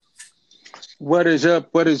What is up?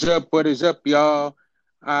 What is up? What is up, y'all?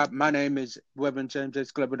 My name is Webin James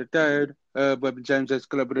S. Glover III, Webin James S.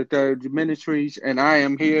 Glover III Ministries, and I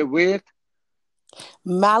am here with,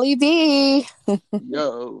 Molly B.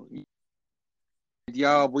 yo,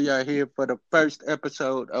 y'all. We are here for the first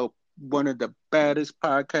episode of one of the baddest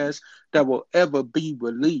podcasts that will ever be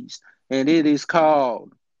released, and it is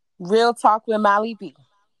called, Real Talk with Molly B.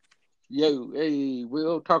 hey,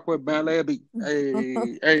 we'll talk with Malabi.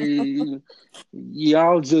 Hey,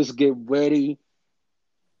 y'all just get ready.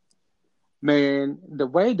 Man, the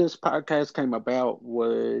way this podcast came about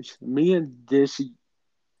was me and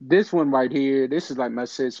this one right here. This is like my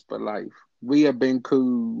sis for life. We have been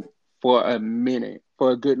cool for a minute,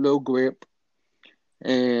 for a good little grip,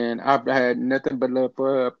 and I've had nothing but love for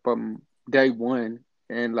her from day one.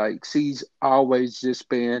 And like she's always just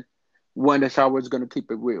been one that's always gonna keep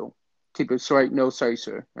it real, keep it straight, no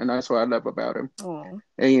chaser, and that's what I love about her. Aw.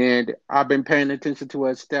 And I've been paying attention to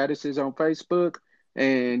her statuses on Facebook.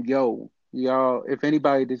 And yo, y'all, if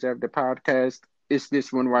anybody deserved the podcast, it's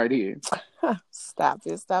this one right here. Stop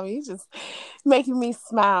it. Stop it. You just making me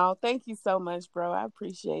smile. Thank you so much, bro. I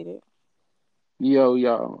appreciate it. Yo,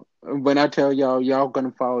 y'all. When I tell y'all, y'all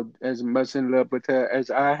gonna fall as much in love with her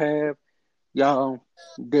as I have, y'all,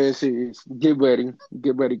 this is get ready,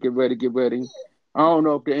 get ready, get ready, get ready. I don't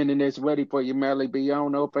know if the internet's ready for you, Melly B. I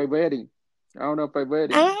don't know if they're ready. I don't know if they're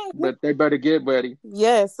ready, Ah, but they better get ready.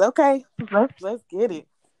 yes. Okay. Let's get it.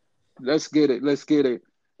 Let's get it. Let's get it.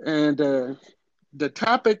 And the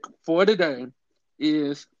topic for today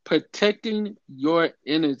is protecting your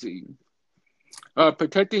energy,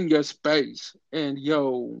 protecting your space. And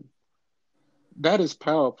yo, that is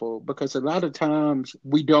powerful because a lot of times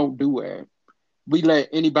we don't do that. We let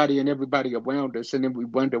anybody and everybody around us, and then we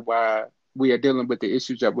wonder why we are dealing with the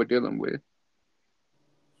issues that we're dealing with.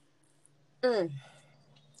 Mm,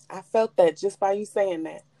 I felt that just by you saying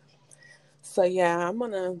that. So yeah,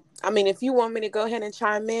 I mean, if you want me to go ahead and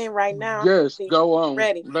chime in right now, Yes, go on.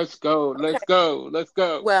 ready. Let's go. Okay. Let's go. Let's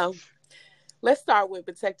go. Well, let's start with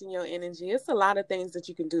protecting your energy. It's a lot of things that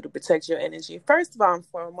you can do to protect your energy. First of all and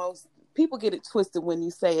foremost, people get it twisted when you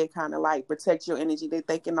say it, kind of like protect your energy. They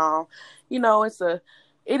thinking all,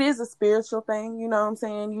 it is a spiritual thing. You know what I'm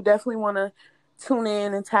saying? You definitely want to tune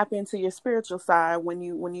in and tap into your spiritual side when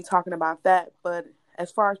you're talking about that. But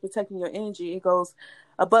as far as protecting your energy, it goes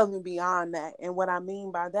above and beyond that. And what I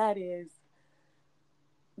mean by that is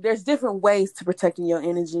there's different ways to protecting your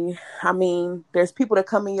energy. I mean, there's people that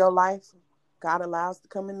come in your life, God allows to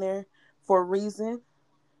come in there for a reason,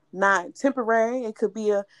 not temporary. It could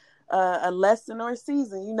be a lesson or a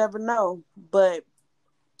season. You never know. But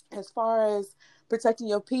as far as protecting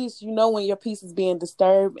your peace, you know when your peace is being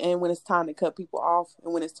disturbed and when it's time to cut people off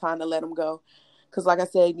and when it's time to let them go. Because like I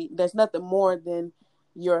said, there's nothing more than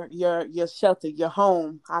your shelter, your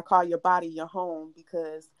home. I call your body your home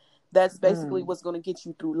because that's basically Mm, what's going to get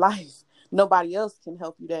you through life. Nobody else can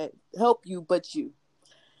help you but you.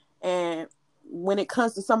 And when it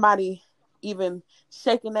comes to somebody even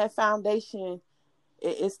shaking that foundation,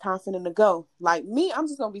 it's time for them to go. Like me, I'm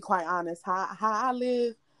just gonna be quite honest. How I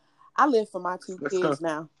live for my two let's go. kids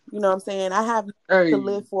now. You know what I'm saying? I have to Hey.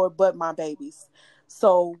 live for but my babies.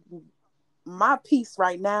 So my peace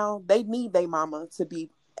right now, they need their mama to be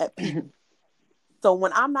at peace. So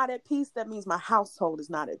when I'm not at peace, that means my household is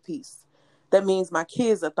not at peace. That means my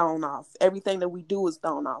kids are thrown off. Everything that we do is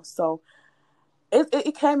thrown off. So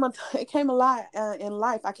it came a lot in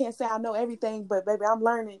life. I can't say I know everything, but baby, I'm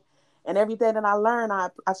learning, and everything that I learn, I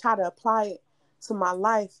try to apply it to my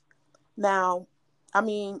life. Now, I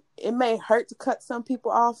mean, it may hurt to cut some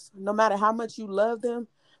people off, no matter how much you love them,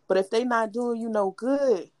 but if they not doing you no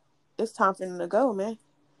good, it's time for them to go, man.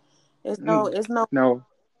 It's no No.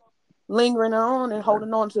 lingering on and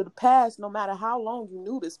holding on to the past, no matter how long you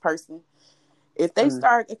knew this person. If they Mm,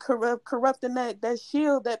 start corrupting that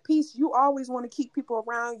shield, that peace, you always want to keep people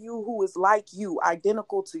around you who is like you,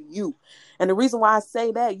 identical to you. And the reason why I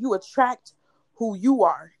say that, you attract who you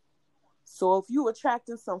are. So if you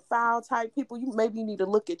attracting some foul type people, you maybe need to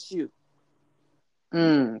look at you.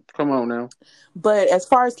 come on now. But as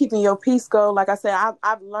far as keeping your peace go, like I said,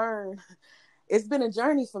 I've learned it's been a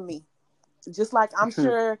journey for me. Just like I'm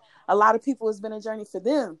sure a lot of people, it's been a journey for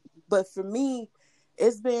them. But for me,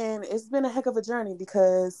 it's been a heck of a journey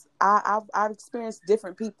because I've experienced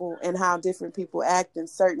different people and how different people act in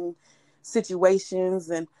certain situations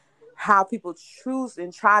and how people choose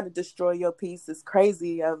and try to destroy your peace is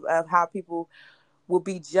crazy of how people will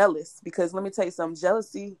be jealous. Because let me tell you something,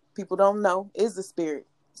 jealousy, people don't know, is a spirit.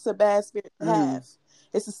 It's a bad spirit to Mm, have.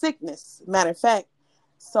 It's a sickness, matter of fact.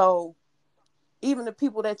 So even the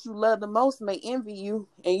people that you love the most may envy you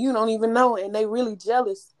and you don't even know, and they really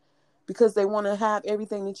jealous because they want to have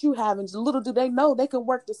everything that you have, and little do they know they can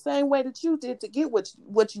work the same way that you did to get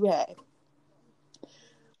what you have.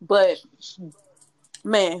 But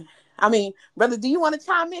man, I mean, brother, do you want to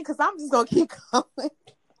chime in? Because I'm just gonna keep going.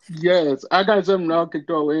 Yes, I got something I can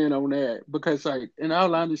throw in on that because, like, in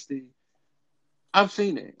all honesty, I've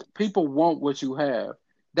seen it. People want what you have.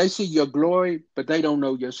 They see your glory, but they don't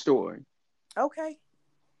know your story Okay,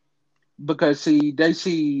 because, see, they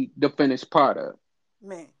see the finished product.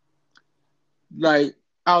 man. Like,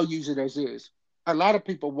 I'll use it as this. A lot of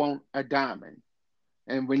people want a diamond.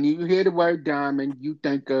 And when you hear the word diamond, you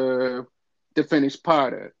think of the finished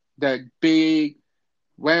product. That big,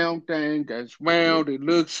 round thing that's round, it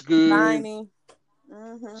looks good, Shiny.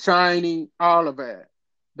 Mm-hmm. shiny, all of that.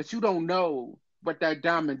 But you don't know what that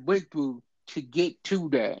diamond went through to get to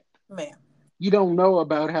that. Man. You don't know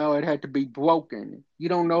about how it had to be broken. You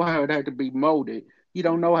don't know how it had to be molded. You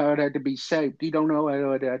don't know how it had to be shaped. You don't know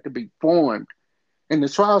how it had to be formed. And the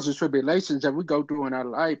trials and tribulations that we go through in our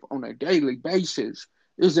life on a daily basis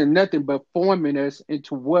isn't nothing but forming us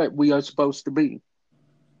into what we are supposed to be.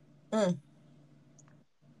 Mm.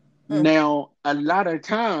 Mm. Now, a lot of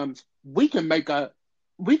times we can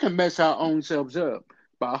mess our own selves up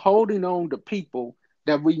by holding on to people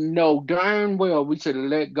that we know darn well we should have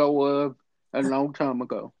let go of a long time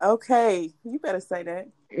ago. Okay, you better say that.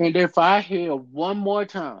 And if I hear one more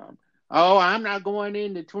time, oh, I'm not going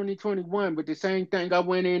into 2021 with the same thing I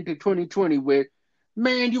went into 2020 with,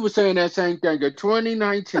 man, you were saying that same thing in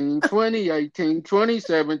 2019, 2018,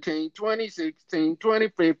 2017, 2016,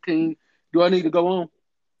 2015. Do I need to go on?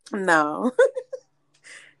 No.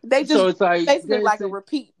 They just So it's like, basically like a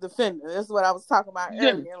repeat defender. That's what I was talking about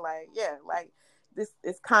yeah, earlier. Like, yeah, like this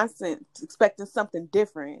is constant expecting something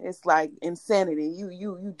different. It's like insanity.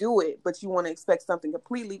 You do it, but you want to expect something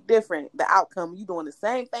completely different. The outcome, you doing the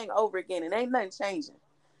same thing over again, and ain't nothing changing.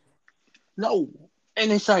 no.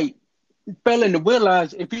 And it's like, failing to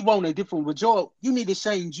realize if you want a different result, you need to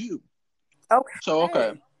change you. So, okay,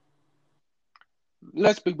 Okay.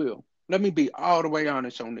 let's be real. Let me be all the way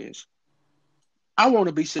honest on this. I want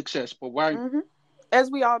to be successful, right? Mm-hmm.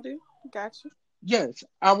 As we all do. Gotcha. Yes,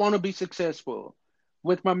 I want to be successful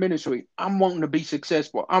with my ministry. I'm wanting to be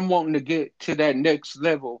successful. I'm wanting to get to that next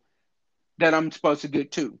level that I'm supposed to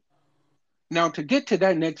get to. Now, to get to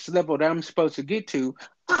that next level that I'm supposed to get to,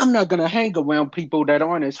 I'm not going to hang around people that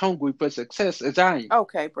aren't as hungry for success as I am.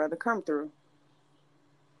 Okay, brother, come through.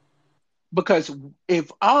 Because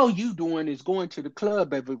if all you doing is going to the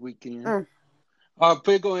club every weekend, Mm. or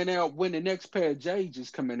figuring out when the next pair of J's is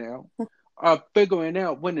coming out, or figuring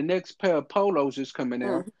out when the next pair of polos is coming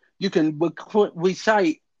out, Mm. you can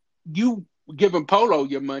recite you giving Polo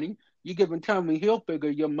your money, you giving Tommy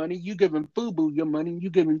Hilfiger your money, you giving Fubu your money, you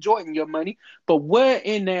giving Jordan your money. But where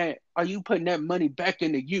in that are you putting that money back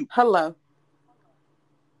into you? Hello.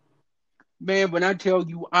 Man, when I tell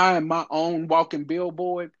you I am my own walking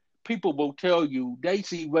billboard, people will tell you they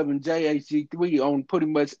see Reverend JHG3 on pretty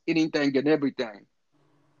much anything and everything.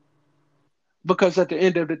 Because at the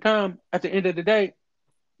end of the day,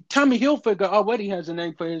 Tommy Hilfiger already has a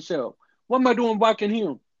name for himself. What am I doing rocking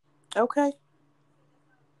him? Okay.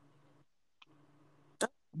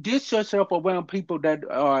 Get yourself around people that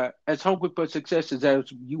are as hungry for success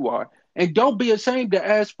as you are. And don't be ashamed to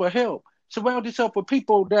ask for help. Surround yourself with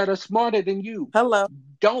people that are smarter than you. Hello.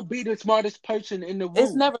 Don't be the smartest person in the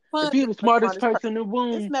It's room. never fun If you're being the the smartest smartest person. person in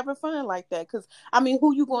the It's room, never fun like that. Because, I mean,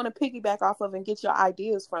 who you going to piggyback off of and get your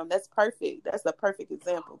ideas from? That's perfect. That's a perfect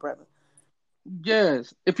example, brother.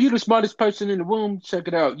 yes. If you're the smartest person in the room, check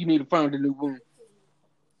it out. You need to find a new room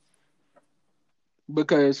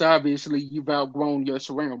because obviously you've outgrown your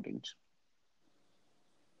surroundings.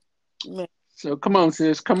 Man. So come on,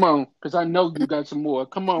 sis, come on, because I know you got some more.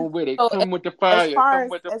 Come on with it. So Come with the as fire. far Come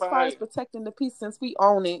as with the as far as fire. protecting the peace, since we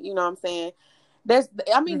own it, you know what I'm saying? There's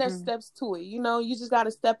Hmm. steps to it. You just got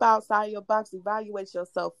to step outside your box, evaluate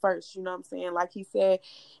yourself first. You know what I'm saying? Like he said,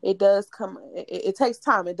 it does come. It takes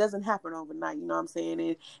time. It doesn't happen overnight. You know what I'm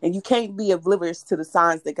saying? And you can't be oblivious to the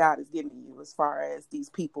signs that God is giving you as far as these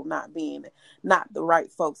people not the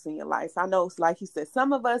right folks in your life. I know it's like he said,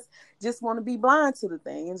 some of us just want to be blind to the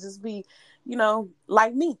thing and just be,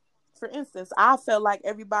 like me. For instance, I felt like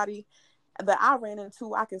everybody that I ran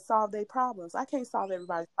into, I can solve their problems. I can't solve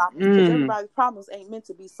everybody's problems because Mm. everybody's problems ain't meant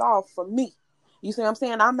to be solved for me. You see what I'm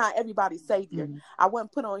saying? I'm not everybody's savior. Mm. I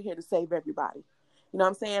wasn't put on here to save everybody. You know what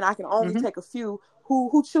I'm saying? I can only Hmm. take a few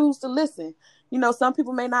who choose to listen. Some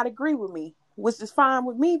people may not agree with me, which is fine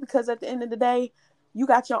with me because at the end of the day, you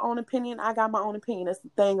got your own opinion. I got my own opinion. That's the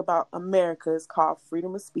thing about America. It's called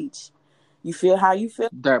freedom of speech. You feel how you feel,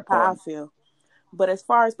 That how I part. feel. But as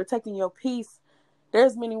far as protecting your peace,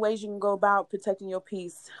 there's many ways you can go about protecting your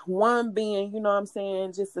peace. One being, you know what I'm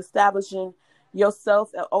saying, just establishing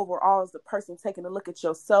yourself overall as the person, taking a look at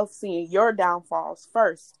yourself, seeing your downfalls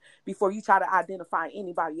first before you try to identify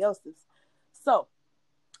anybody else's. So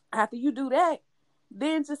after you do that,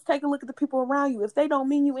 then just take a look at the people around you. If they don't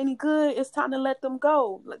mean you any good, it's time to let them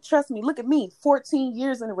go. Trust me, look at me, 14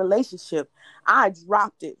 years in a relationship. I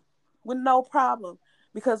dropped it with no problem.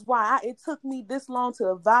 Because why? It took me this long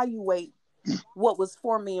to evaluate what was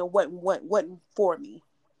for me and what wasn't for me.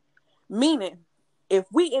 Meaning, if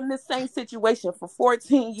we in this same situation for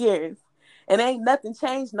 14 years and ain't nothing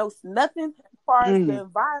changed, no nothing as far as the Mm,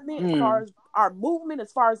 environment, as far mm. as our movement,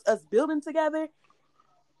 as far as us building together,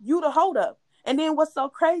 you the hold up. And then what's so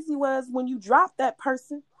crazy was when you drop that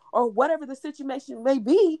person or whatever the situation may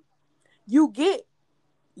be, you get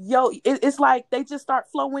it's like they just start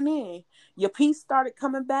flowing in. Your peace started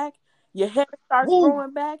coming back, your hair starts Woo.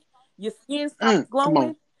 growing back, your skin starts Come on.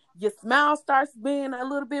 glowing, your smile starts being a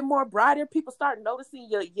little bit more brighter. People start noticing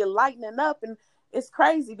you're lightening up, and it's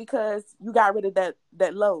crazy because you got rid of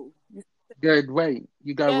that load. Dead weight.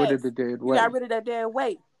 You got rid Yes, of the dead you got weight. rid of that dead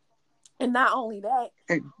weight. And not only that,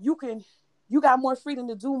 Hey, you can you got more freedom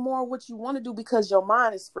to do more what you want to do because your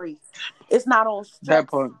mind is free. It's not on stress. that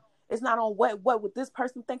part. It's not on what would this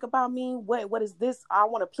person think about me? What is this? I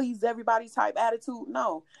want to please everybody type attitude.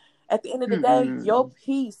 No. At the end of the day, your Mm-mm.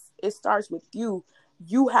 peace, it starts with you.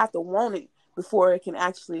 You have to want it before it can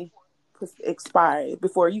actually expire,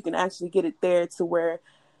 before you can actually get it there to where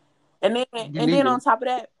and then You and need then it. on top of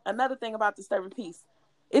that, another thing about disturbing peace.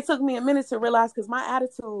 It took me a minute to realize because my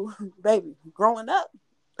attitude, baby, growing up,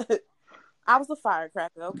 I was a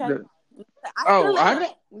firecracker, okay? The- I oh, still I am.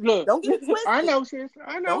 know. Look, Don't get it I twisted. know, sis.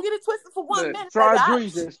 I Don't know. get it twisted for one Look, minute, baby. try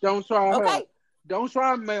Jesus. Don't try her. Okay, Don't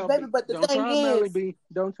try Mel baby. B. But the Don't thing try Melly is, B.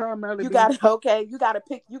 Don't try Melly you B. gotta okay. You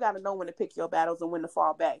gotta know when to pick your battles and when to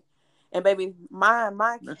fall back. And baby,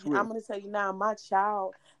 That's I'm real. gonna tell you now, my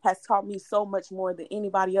child has taught me so much more than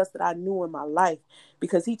anybody else that I knew in my life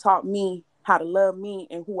because he taught me how to love me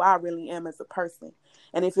and who I really am as a person.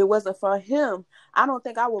 And if it wasn't for him, I don't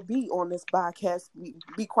think I would be on this podcast.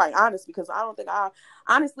 Be quite honest, because I don't think I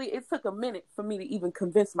honestly. It took a minute for me to even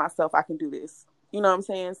convince myself I can do this. You know what I'm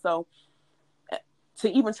saying? So to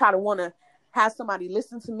even try to want to have somebody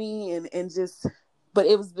listen to me and just but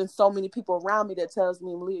it was been so many people around me that tells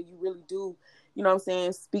me, Malia, you really do, you know what I'm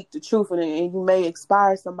saying, speak the truth and you may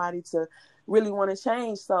inspire somebody to really want to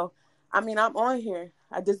change. So I mean, I'm on here.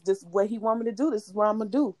 I just this what he want me to do. This is what I'm gonna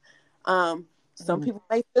do. Some Mm, people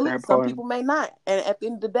may feel it, that some part. people may not. And at the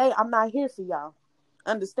end of the day, I'm not here for y'all.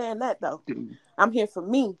 Understand that though. Dude. I'm here for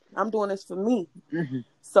me. I'm doing this for me. Mm-hmm.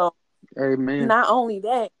 So Amen. not only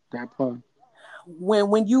that, That part.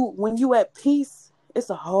 when you at peace, it's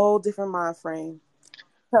a whole different mind frame.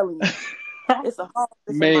 I'm telling you, it's a whole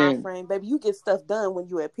different mind Man. frame, baby. You get stuff done when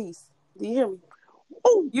you at peace. Do you hear me?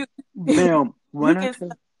 Oh, You ma'am. you get stuff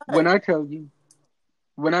When done. I tell you,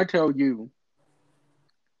 when I tell you,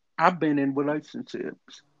 I've been in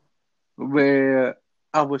relationships where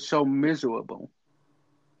I was so miserable,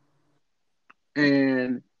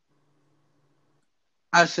 and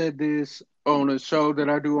I said this on a show that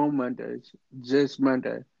I do on Mondays, just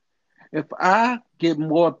Monday. If I get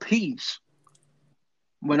more peace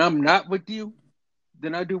when I'm not with you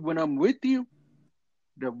than I do when I'm with you,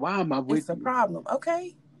 then why am I with It's a you? problem.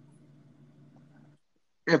 Okay.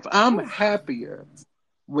 If I'm Whew. happier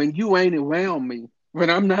when you ain't around me, when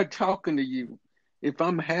I'm not talking to you, if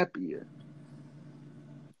I'm happier,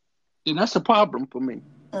 then that's a problem for me.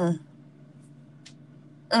 Mm,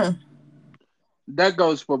 mm. That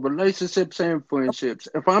goes for relationships and friendships.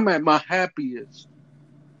 If I'm at my happiest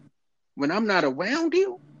when I'm not around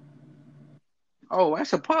you, oh,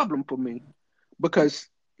 that's a problem for me. Because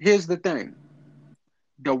here's the thing,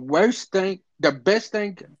 the best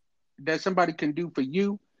thing that somebody can do for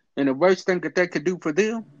you, and the worst thing that they could do for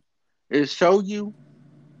them is show you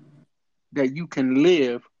that you can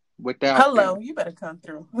live without Hello, them. you better come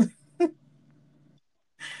through.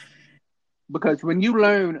 Because when you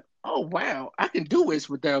learn, oh wow, I can do this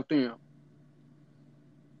without them,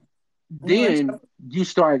 You in then trouble.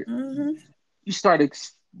 Mm-hmm. you start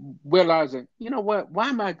realizing, you know what? Why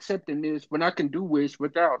am I accepting this when I can do this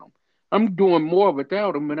without them? I'm doing more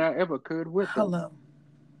without them than I ever could with them. Hello.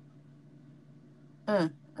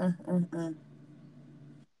 Mm, mm, mm, mm.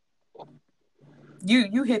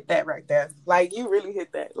 You hit that right there. Like you really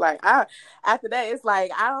hit that. Like I after that it's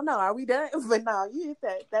like I don't know, are we done? But no, you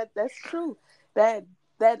hit that. That's true. That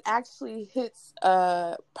that actually hits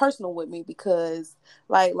personal with me because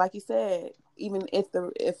like you said, even if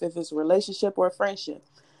it's a relationship or a friendship.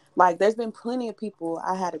 Like there's been plenty of people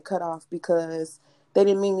I had to cut off because they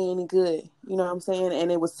didn't mean me any good. You know what I'm saying?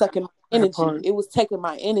 And it was sucking my That energy. part. It was taking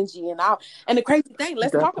my energy and out. And the crazy thing,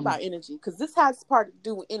 let's That talk part. about energy because this has part to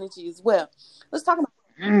do with energy as well. Let's talk about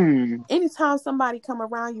Mm. anytime somebody come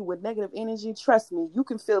around you with negative energy, trust me, you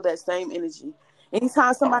can feel that same energy.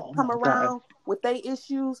 Anytime somebody Oh come my God. around with their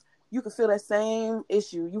issues, you can feel that same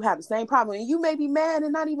issue. You have the same problem. And you may be mad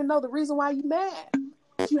and not even know the reason why you mad.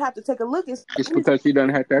 You have to take a look at It's energy. because you done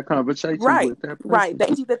had that conversation Right, with that right. person. The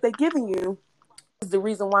energy that they're giving you is the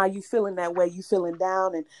reason why you feeling that way. You feeling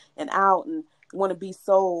down and out and want to be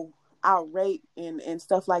so outraged and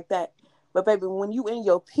stuff like that. But baby, when you in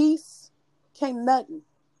your peace, can't nothing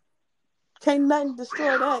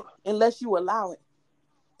destroy that unless you allow it.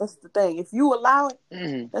 That's the thing. If you allow it,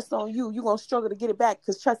 Mm. that's on you. You're gonna struggle to get it back.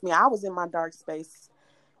 Because trust me, I was in my dark space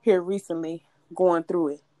here recently, going through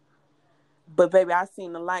it. But baby, I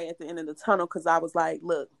seen the light at the end of the tunnel because I was like,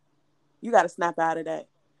 look, you got to snap out of that.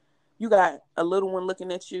 You got a little one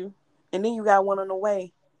looking at you, and then you got one on the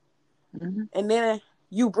way, Mm-hmm. and then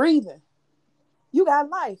you breathing. You got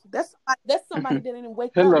life. That's somebody that didn't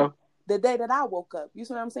wake up Hello. the day that I woke up. You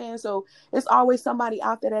see what I'm saying? So it's always somebody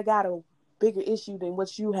out there that got a bigger issue than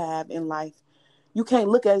what you have in life. You can't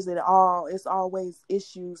look at it all. It's always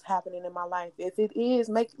issues happening in my life. If it is,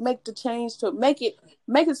 make the change to make it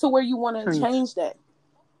to where you want to Change. change that.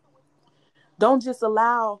 Don't just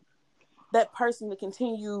allow that person to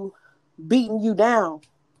continue beating you down.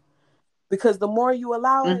 Because the more you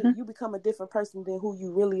allow it, Mm-hmm. you become a different person than who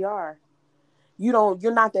you really are.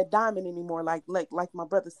 You're not that diamond anymore. Like my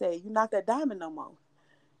brother said, you're not that diamond no more.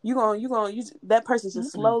 That person's just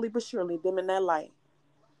Mm-mm. slowly but surely dimming that light,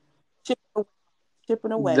 chipping,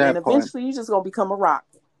 chipping away, and That part. eventually you're just gonna become a rock.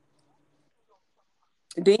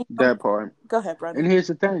 Then That part. go ahead, brother. And here's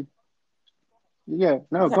the thing. Yeah,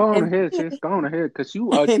 no, Okay, go on ahead, sis. Go on ahead, because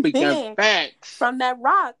you are and speaking then facts. from that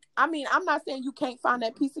rock, I mean, I'm not saying you can't find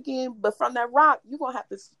that piece again, but from that rock, you're gonna have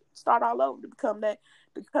to start all over to become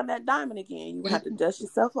that diamond again. You're gonna have to dust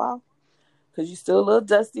yourself off because you're still a little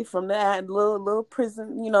dusty from that little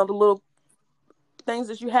prison, the little things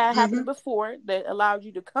that you had Mm-hmm. happening before that allowed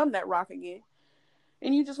you to come that rock again.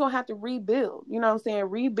 And you just gonna have to rebuild. You know what I'm saying?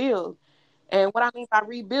 Rebuild. And what I mean by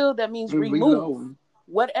rebuild, that means remove Reloading.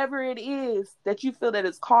 whatever it is that you feel that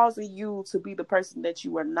is causing you to be the person that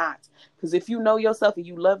you are not. Because if you know yourself and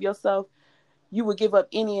you love yourself, you would give up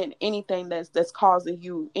any and anything that's causing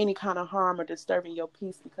you any kind of harm or disturbing your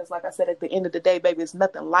peace. Because like I said, at the end of the day, baby, it's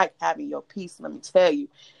nothing like having your peace. Let me tell you,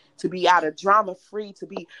 to be out of drama free, to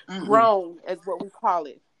be Mm-mm. grown, as what we call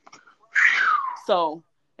it. So,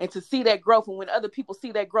 and to see that growth, and when other people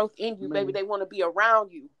see that growth in you, baby, Man, they want to be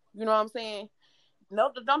around you. You know what I'm saying?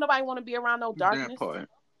 No, don't nobody want to be around no that darkness. part.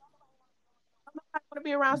 Don't nobody want to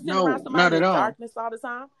be around sitting around No, somebody not at in all. darkness all the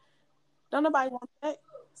time. Don't nobody want that.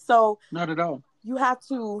 So Not at all. you have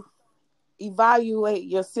to evaluate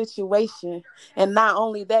your situation, and not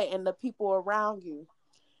only that, and the people around you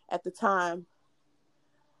at the time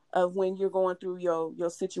of when you're going through your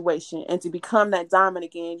situation. And to become that diamond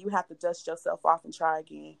again, you have to dust yourself off and try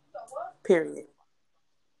again. Period.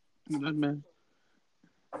 Man.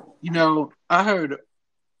 You know, I heard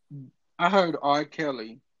R.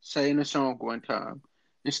 Kelly say in a song one time,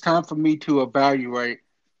 it's time for me to evaluate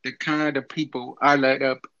the kind of people I let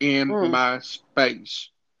up in Mm. my space.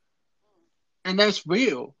 And that's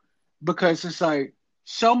real because it's like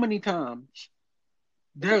so many times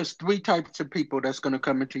there's three types of people that's going to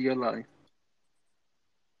come into your life.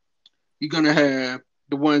 You're going to have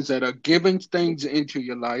the ones that are giving things into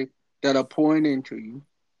your life, that are pouring into you.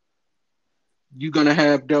 You're going to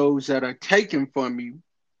have those that are taking from you.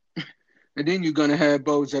 And then you're going to have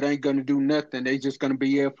those that ain't going to do nothing. They just going to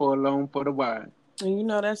be here for alone for the ride. And you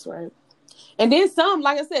know that's right. And then some,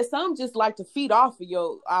 like I said, some just like to feed off of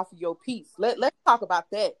your peace. Let's talk about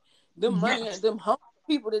that. Them money and Yes, them hungry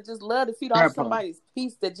people that just love to feed off that part. somebody's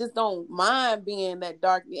peace, that just don't mind being in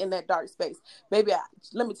that dark space. Baby,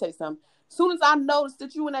 let me tell you something. As soon as I notice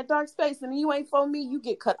that you in that dark space and you ain't for me, you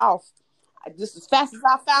get cut off. Just as fast as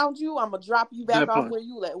I found you, I'm gonna drop you back That off part. where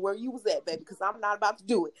you was at, baby, because I'm not about to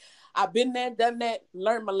do it. I've been there, done that,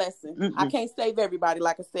 learned my lesson. I Mm-mm. can't save everybody,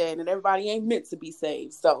 like I said, and everybody ain't meant to be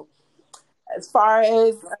saved. So as far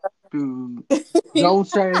as Dude, don't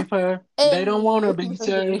save her. They don't want hey, to be don't get me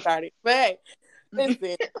saved. started. But hey,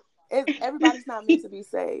 listen, everybody's not meant to be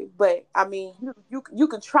saved. But I mean, you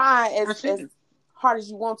can try That's as it. hard as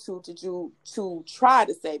you want to try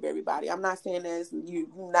to save everybody. I'm not saying that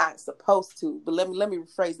you're not supposed to, but let me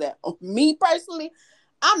rephrase that. Me personally,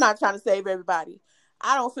 I'm not trying to save everybody.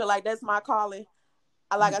 I don't feel like that's my calling.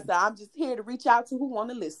 Like I said, I'm just here to reach out to who want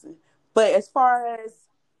to listen. But as far as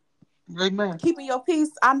Amen. keeping your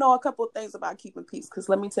peace, I know a couple of things about keeping peace. Because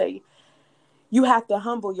let me tell you, you have to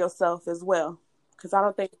humble yourself as well. Because I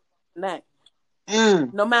don't think that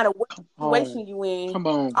no matter what situation you in, Come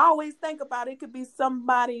on. always think about it. It could be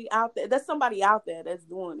somebody out there. There's somebody out there that's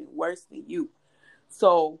doing it worse than you.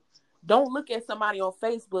 So don't look at somebody on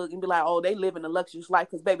Facebook and be like, oh, they live in a luxurious life.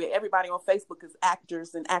 Because, baby, everybody on Facebook is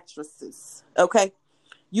actors and actresses. Okay?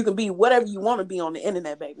 You can be whatever you want to be on the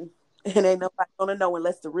internet, baby. And ain't nobody going to know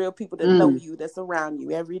unless the real people that know you, that's around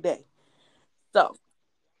you every day. So.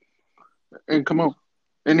 And come on.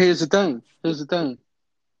 And here's the thing.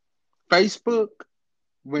 Facebook,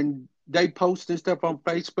 when they posting stuff on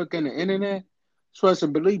Facebook and the internet, trust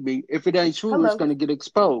and believe me, if it ain't true, it's going to get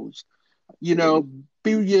exposed. You know, a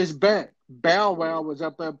few years back, Bow Wow was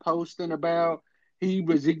up there posting about he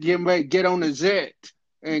was getting ready to get on a jet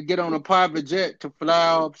and get on a private jet to fly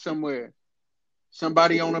off somewhere.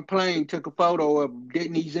 Somebody on a plane took a photo of him.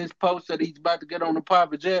 Didn't he just post that he's about to get on a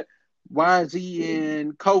private jet? Why is he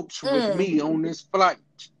in coach with me on this flight?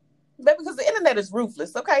 Because the internet is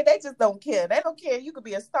ruthless, okay? They just don't care. They don't care. You could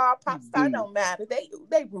be a star, pop star, it don't matter.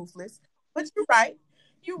 They ruthless. But you're right.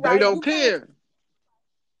 They don't care.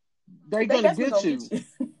 They're gonna get you.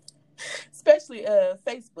 Especially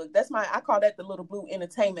Facebook. I call that the little blue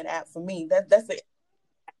entertainment app for me. That's it.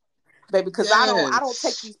 Baby, because I don't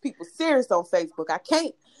take these people serious on Facebook. I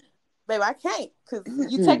can't. Baby, I can't.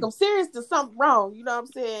 Because you take them serious, there's something wrong. You know what I'm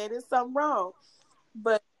saying? There's something wrong.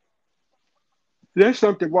 But there's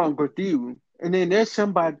something wrong with you. And then there's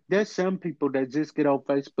some people that just get on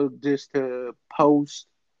Facebook just to post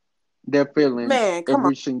their feelings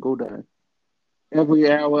every single day.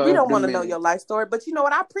 Every hour. We don't want to know your life story, but you know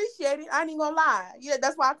what? I appreciate it. I ain't gonna lie. Yeah,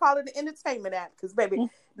 that's why I call it an entertainment app. Because, baby,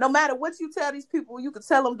 no matter what you tell these people, you can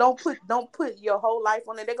tell them don't put your whole life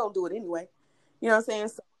on it. They're gonna do it anyway. You know what I'm saying?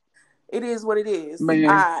 So it is what it is.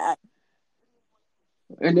 Man.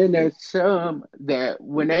 And then there's some that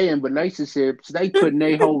when they in relationships, they putting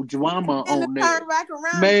their whole drama and on there. Turn back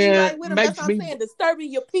around Man, right with them. That's what I'm saying.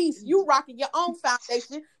 Disturbing your peace. You rocking your own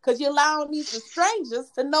foundation because you're allowing these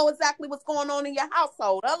strangers to know exactly what's going on in your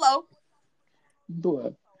household. Hello.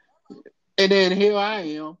 But, and then here I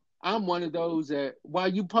am. I'm one of those that while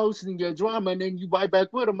you posting your drama and then you right back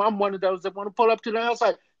with them, I'm one of those that want to pull up to the house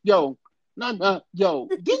like, yo,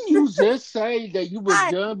 didn't you just say that you were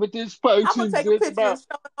done with this person? I'm gonna take a picture and show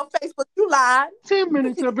it on Facebook. You lied. 10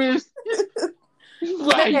 minutes of this.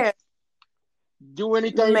 Right. Man. Do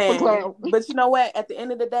anything for clout. But you know what? At the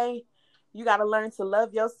end of the day, you gotta learn to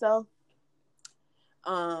love yourself.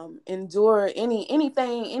 Endure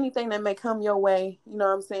anything that may come your way. You know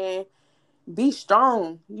what I'm saying? Be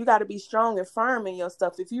strong. You got to be strong and firm in your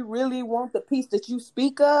stuff. If you really want the peace that you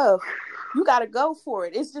speak of, you got to go for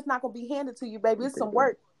it. It's just not going to be handed to you, baby. It's some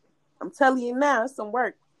work. I'm telling you now, it's some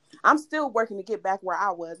work. I'm still working to get back where I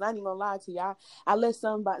was. I ain't even gonna lie to y'all. I let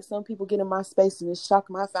some people get in my space and it shocked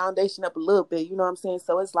my foundation up a little bit. You know what I'm saying?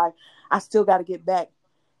 So it's like, I still got to get back.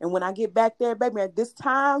 And when I get back there, baby, at this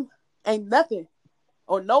time, ain't nothing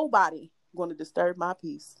or nobody going to disturb my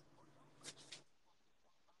peace.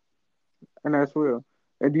 And that's real.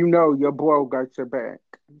 And you know your bro got your back.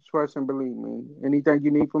 Trust and believe me. Anything you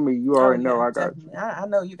need from me, you already know I got you. I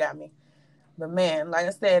know you got me. But man, like I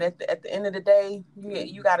said, at the end of the day,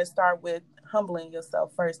 you got to start with humbling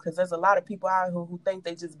yourself first, because there's a lot of people out who think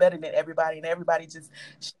they just better than everybody, and everybody just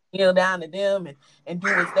kneel down to them and do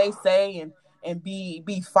as they say and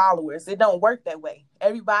be followers. It don't work that way.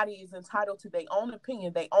 Everybody is entitled to their own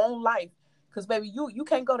opinion, their own life. Because baby, you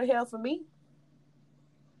can't go to hell for me.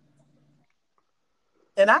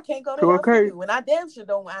 And I can't go to hell for you. And I damn sure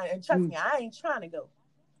don't. And trust me, I ain't trying to go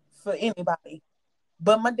for anybody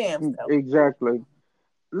but my damn self. Exactly.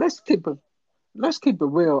 Let's keep it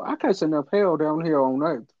real. I catch enough hell down here on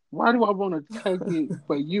earth. Why do I want to take it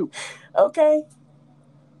for you? Okay.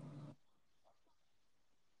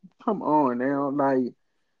 Come on now. Like,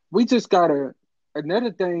 we just gotta,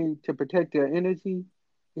 another thing to protect your energy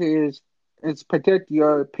is protect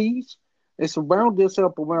your peace and surround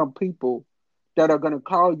yourself around people that are going to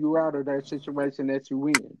call you out of that situation that you're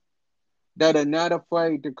in, that are not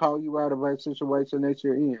afraid to call you out of that situation that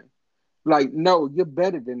you're in. Like, no, you're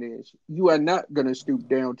better than this. You are not going to stoop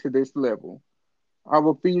down to this level. I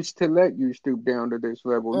refuse to let you stoop down to this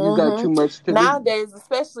level. You got too much to nowadays,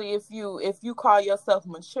 especially if you call yourself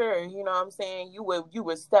mature, you know what I'm saying, you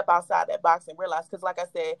would step outside that box and realize, because like I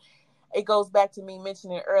said, it goes back to me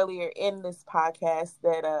mentioning earlier in this podcast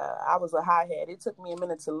that I was a hothead. It took me a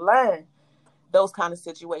minute to learn those kind of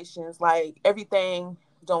situations. Like, everything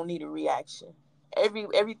don't need a reaction.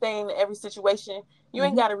 every situation, you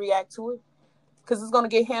ain't Mm-hmm. got to react to it because it's gonna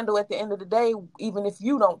get handled at the end of the day, even if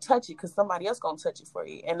you don't touch it, because somebody else gonna touch it for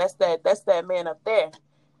you, and that's that man up there.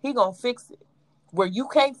 He gonna fix it where you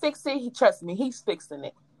can't fix it. He trust me, he's fixing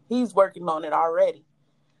it. He's working on it already.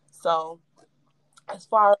 So as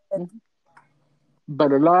far as Mm-hmm.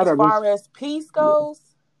 But a lot as of us, far as peace yeah. goes,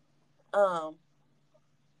 um,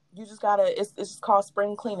 you just gotta. It's just called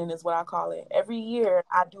spring cleaning, is what I call it. Every year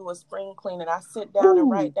I do a spring cleaning. I sit down and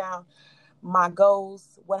Ooh, write down my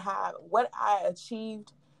goals, what I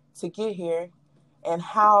achieved to get here, and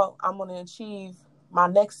how I'm going to achieve my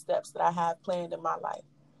next steps that I have planned in my life.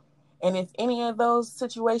 And if any of those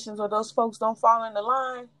situations or those folks don't fall in the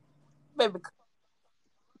line, baby,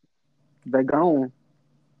 they gone.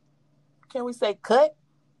 can we say cut?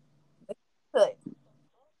 Cut.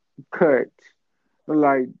 Cut.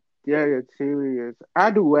 Like, yeah, it's serious.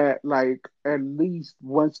 I do that like at least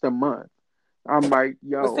once a month. I'm like,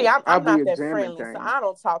 But see, yo, I'm, I'll I'm be not that examining friendly, so things. I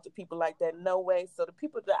don't talk to people like that. No way. So the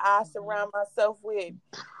people that I surround myself with,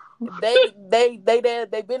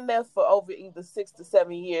 they've been there for over either 6 to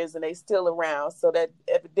 7 years, and they still around. So that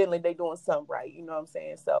evidently they doing something right. You know what I'm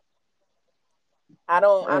saying? So I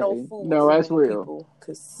don't Hey, fool with no, too that's many real. people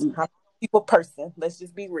because I'm a people person. Let's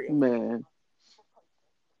just be real. Man,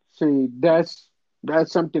 see, that's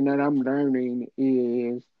something that I'm learning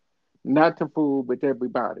is not to fool with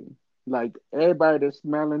everybody. Like everybody that's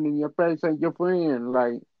smiling in your face ain't your friend.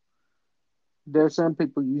 Like there's some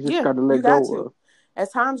people you just Yeah, gotta you let got go to. of.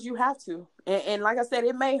 At times you have to, and like I said,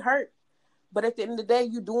 it may hurt, but at the end of the day,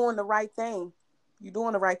 you're doing the right thing. You're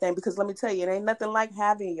doing the right thing because let me tell you, it ain't nothing like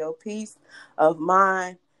having your peace of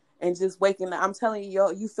mind and just waking up. I'm telling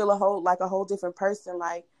you, you feel a whole different person.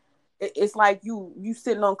 Like it's like you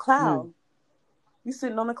sitting on Yeah, cloud. You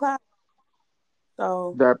sitting on the cloud.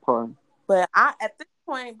 So, that part. but I at this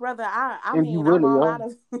point, brother, I And you mean, I'm really all are. out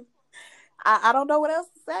of. I don't know what else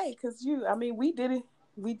to say because I mean, we did it.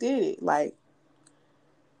 We did it. Like,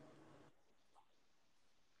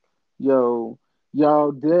 Yo,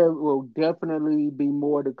 y'all, there will definitely be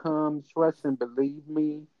more to come. Trust and believe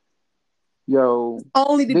me. Yo,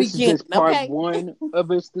 only the this is beginning, just part okay? one of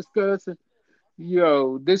us discussing.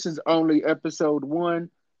 Yo, this is only episode one.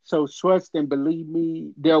 So trust and believe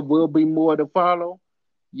me, there will be more to follow.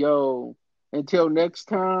 Yo, until next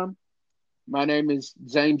time, my name is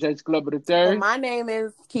James H. Glover And III. my name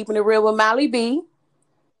is Keeping It Real with Molly B.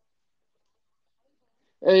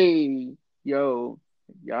 Hey, yo,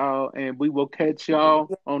 y'all, and we will catch y'all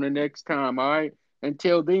on the next time. All right.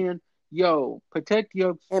 Until then, yo, protect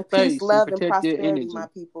your And peace, space and love, and protect your prosperity, my energy.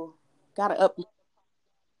 people. Gotta up,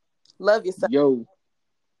 love yourself. Yo,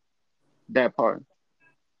 that part.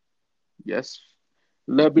 Yes.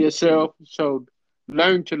 Love yourself. So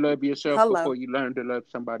learn to love yourself Hello. before you learn to love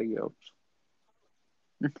somebody else.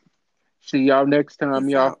 See y'all next time,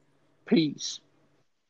 Peace y'all. out. Peace.